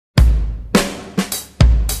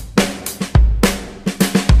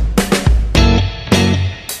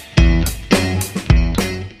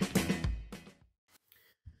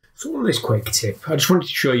on this quick tip, I just wanted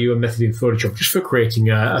to show you a method in Photoshop just for creating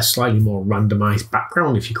a slightly more randomized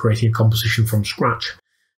background if you're creating a composition from scratch.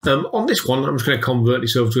 On this one, I'm just going to convert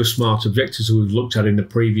this over to a smart object as we've looked at in the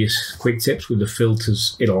previous quick tips with the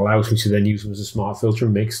filters. It allows me to then use them as a smart filter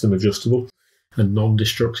and makes them adjustable and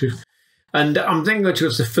non-destructive. And I'm then going to go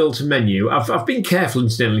to the filter menu. I've been careful,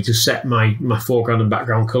 incidentally, to set my foreground and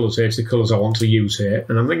background colours here to the colours I want to use here.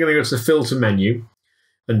 And I'm then going to go to the filter menu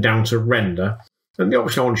and down to render. And the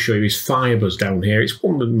option I want to show you is fibers down here. It's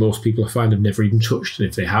one that most people I find have never even touched. And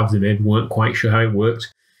if they have, they weren't quite sure how it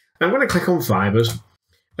worked. I'm going to click on fibers.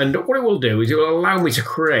 And what it will do is it will allow me to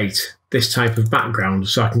create this type of background.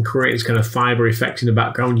 So I can create this kind of fiber effect in the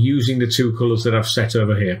background using the two colours that I've set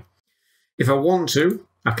over here. If I want to,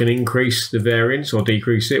 I can increase the variance or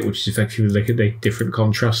decrease it, which is effectively like a different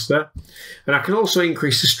contrast there. And I can also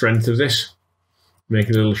increase the strength of this, make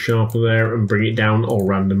it a little sharper there and bring it down or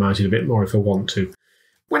randomize it a bit more if I want to.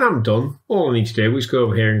 When I'm done, all I need to do is go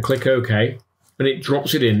over here and click OK, and it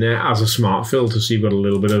drops it in there as a smart filter, so you've got a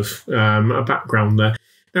little bit of a background there.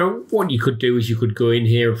 Now, what you could do is you could go in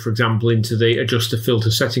here, for example, into the adjust the filter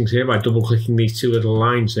settings here by double-clicking these two little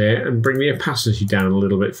lines here and bring the opacity down a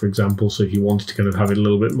little bit, for example. So if you wanted to kind of have it a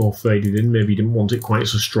little bit more faded in, maybe you didn't want it quite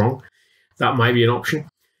so strong, that might be an option.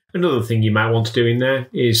 Another thing you might want to do in there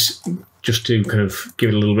is just to kind of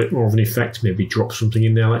give it a little bit more of an effect, maybe drop something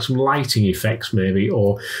in there like some lighting effects maybe,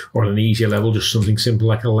 or on an easier level, just something simple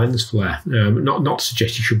like a lens flare. Not to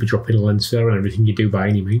suggest you should be dropping a lens flare on everything you do by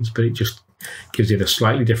any means, but it just gives it a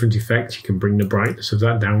slightly different effect. You can bring the brightness of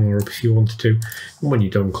that down or up if you wanted to. And when you're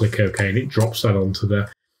done, click OK and it drops that onto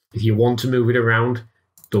there. If you want to move it around,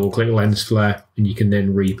 double click lens flare and you can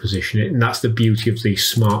then reposition it. And that's the beauty of these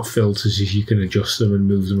smart filters, is you can adjust them and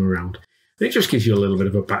move them around. And it just gives you a little bit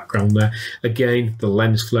of a background there. Again, the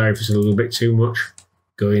lens flare, if it's a little bit too much,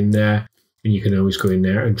 go in there and you can always go in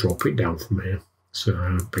there and drop it down from here.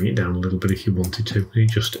 So bring it down a little bit if you wanted to. It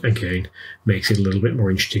just, again, makes it a little bit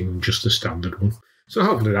more interesting than just the standard one. So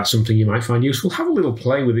hopefully that's something you might find useful. Have a little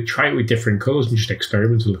play with it, try it with different colours and just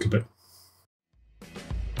experiment a little bit.